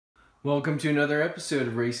Welcome to another episode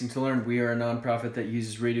of Racing to Learn. We are a nonprofit that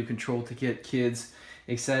uses radio control to get kids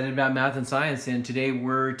excited about math and science, and today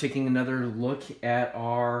we're taking another look at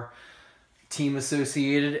our Team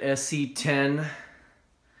Associated SC10.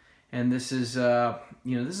 And this is,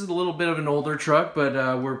 this is a little bit of an older truck, but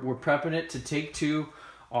we're prepping it to take to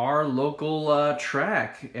our local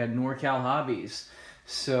track at Nor-Cal Hobbies.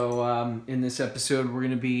 So in this episode, we're going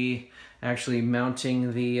to be actually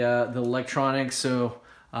mounting the electronics. So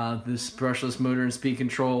this brushless motor and speed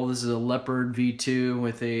control. This is a Leopard V2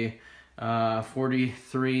 with a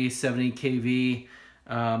 4370 kV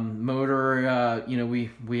motor.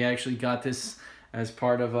 We actually got this as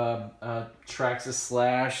part of a Traxxas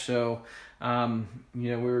Slash. So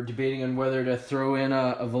we were debating on whether to throw in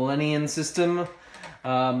a Velineon system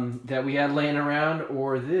that we had laying around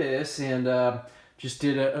or this, and just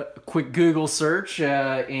did a quick Google search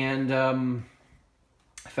and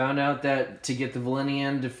found out that to get the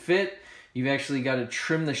Velineon to fit, you've actually got to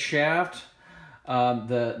trim the shaft,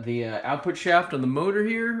 the output shaft on the motor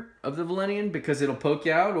here of the Velineon, because it'll poke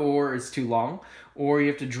out or it's too long, or you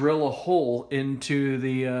have to drill a hole into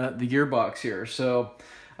the gearbox here. So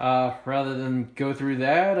rather than go through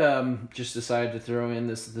that, just decided to throw in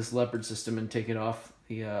this Leopard system and take it off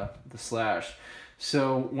the Slash.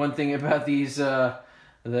 So one thing about these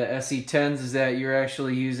the SC10s is that you're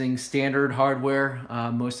actually using standard hardware.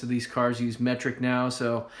 Most of these cars use metric now,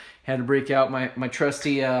 so had to break out my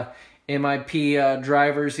trusty MIP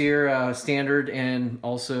drivers here, standard, and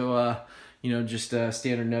also just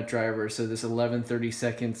standard nut driver. So this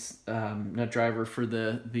 11/32 nut driver for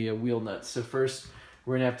the wheel nuts. So first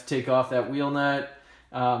we're gonna have to take off that wheel nut.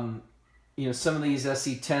 Some of these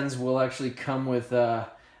SC10s will actually come with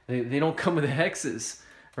they don't come with hexes.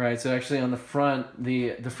 Right, so actually on the front,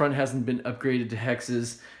 the front hasn't been upgraded to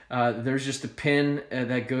hexes. There's just a pin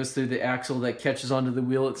that goes through the axle that catches onto the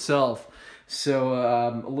wheel itself. So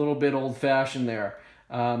a little bit old-fashioned there.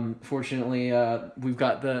 Fortunately, we've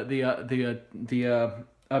got the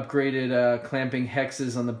upgraded clamping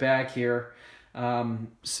hexes on the back here,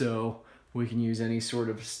 so we can use any sort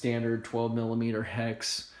of standard 12mm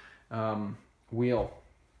hex wheel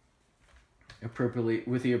appropriately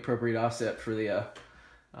with the appropriate offset for the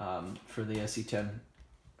SC10,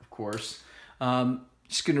 of course.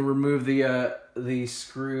 Just going to remove the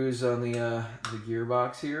screws on the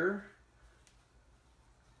gearbox here.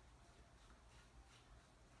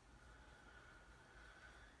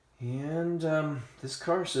 And this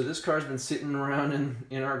car's been sitting around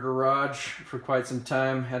in our garage for quite some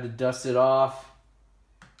time. Had to dust it off.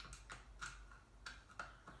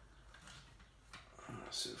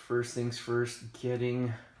 So first things first,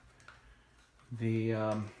 getting the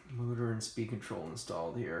motor and speed control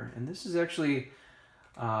installed here. And this is actually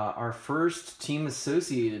our first Team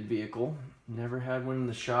Associated vehicle. Never had one in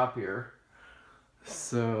the shop here,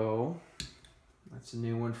 so that's a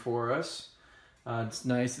new one for us. It's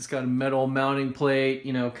nice. It's got a metal mounting plate.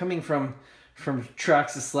 Coming from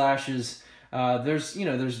Traxxas Slashes,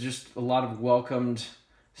 there's just a lot of welcomed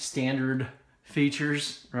standard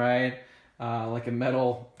features, right? Like a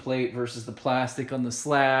metal plate versus the plastic on the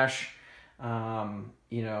Slash.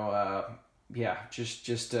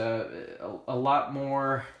 Just a lot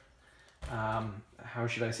more, how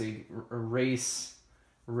should I say, race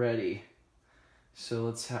ready. So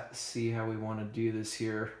let's see how we want to do this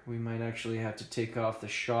here. We might actually have to take off the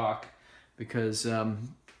shock because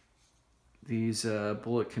these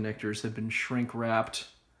bullet connectors have been shrink wrapped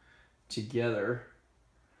together.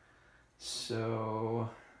 So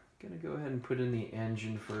I'm gonna go ahead and put in the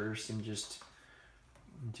engine first and just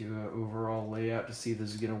do an overall layout to see if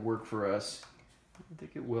this is going to work for us. I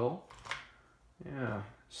think it will. Yeah,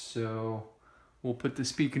 so we'll put the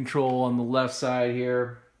speed control on the left side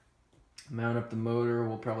here, mount up the motor.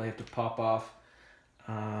 We'll probably have to pop off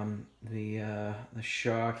the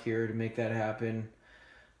shock here to make that happen.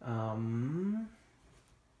 Yeah,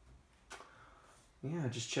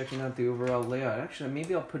 just checking out the overall layout. Actually,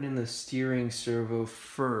 maybe I'll put in the steering servo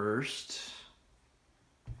first.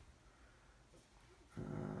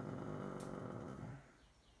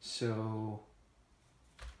 So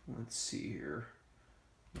let's see here.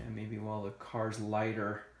 Yeah, maybe while the car's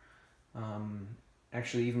lighter.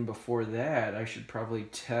 Actually, even before that, I should probably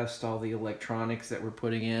test all the electronics that we're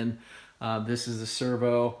putting in. This is the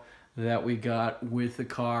servo that we got with the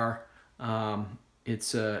car.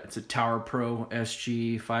 It's a Tower Pro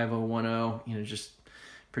SG5010. Just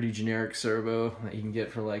pretty generic servo that you can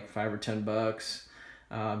get for like $5 or $10.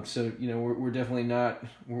 So we're definitely not,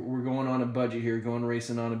 we're going on a budget here, going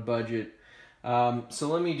racing on a budget. So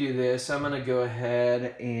let me do this. I'm gonna go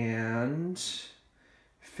ahead and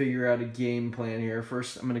figure out a game plan here.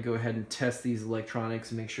 First, I'm going to go ahead and test these electronics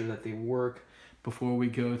and make sure that they work before we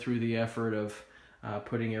go through the effort of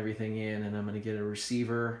putting everything in. And I'm going to get a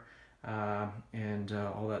receiver and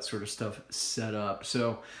all that sort of stuff set up.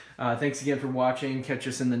 So thanks again for watching. Catch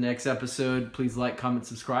us in the next episode. Please like, comment,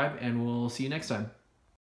 subscribe, and we'll see you next time.